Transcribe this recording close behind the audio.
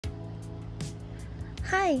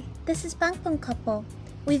Hi, this is 빵뽕커플.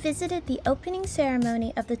 We visited the opening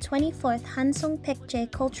ceremony of the 24th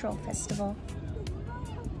Han성Baekje Cultural Festival.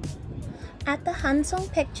 At the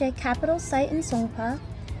Han성Baekje capital site in Songpa,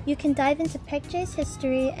 you can dive into Baekje's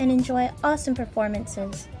history and enjoy awesome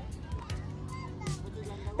performances.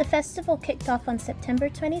 The festival kicked off on September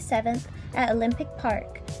 27th at Olympic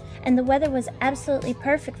Park, and the weather was absolutely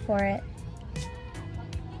perfect for it.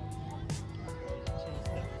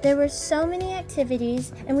 There were so many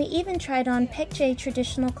activities, and we even tried on Baekje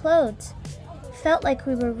traditional clothes. Felt like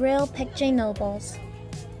we were real Baekje nobles.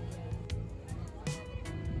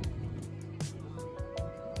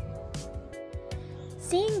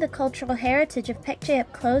 Seeing the cultural heritage of Baekje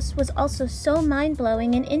up close was also so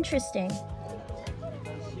mind-blowing and interesting.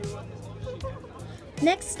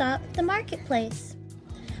 Next stop, the marketplace.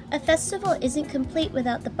 A festival isn't complete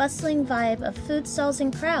without the bustling vibe of food stalls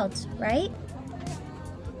and crowds, right?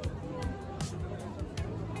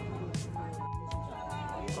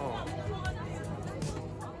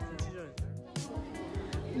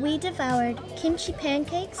 We devoured kimchi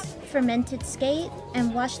pancakes, fermented skate,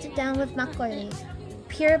 and washed it down with 먹을거리.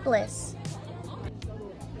 Pure bliss.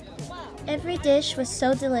 Every dish was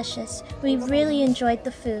so delicious. We really enjoyed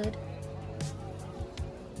the food.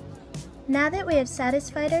 Now that we have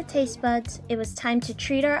satisfied our taste buds, it was time to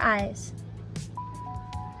treat our eyes.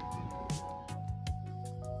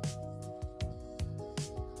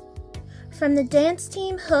 From the dance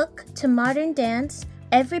team Hook to modern dance,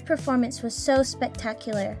 every performance was so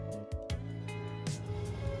spectacular.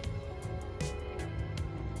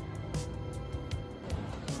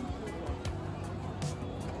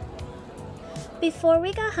 Before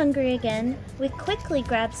we got hungry again, we quickly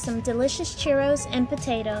grabbed some delicious churros and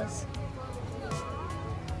potatoes.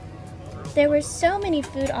 There were so many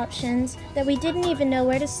food options that we didn't even know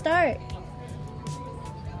where to start.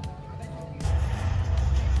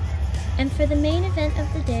 And for the main event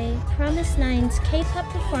of the day, Promise 9's K-pop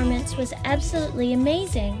performance was absolutely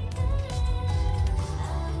amazing.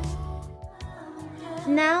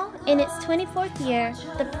 Now, in its 24th year,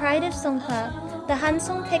 the pride of Songpa, the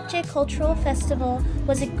Han성Baekje Cultural Festival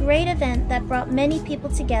was a great event that brought many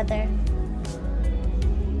people together.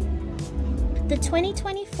 The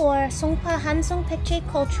 2024 Songpa Han성Baekje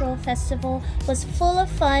Cultural Festival was full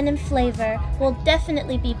of fun and flavor. We'll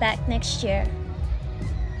definitely be back next year.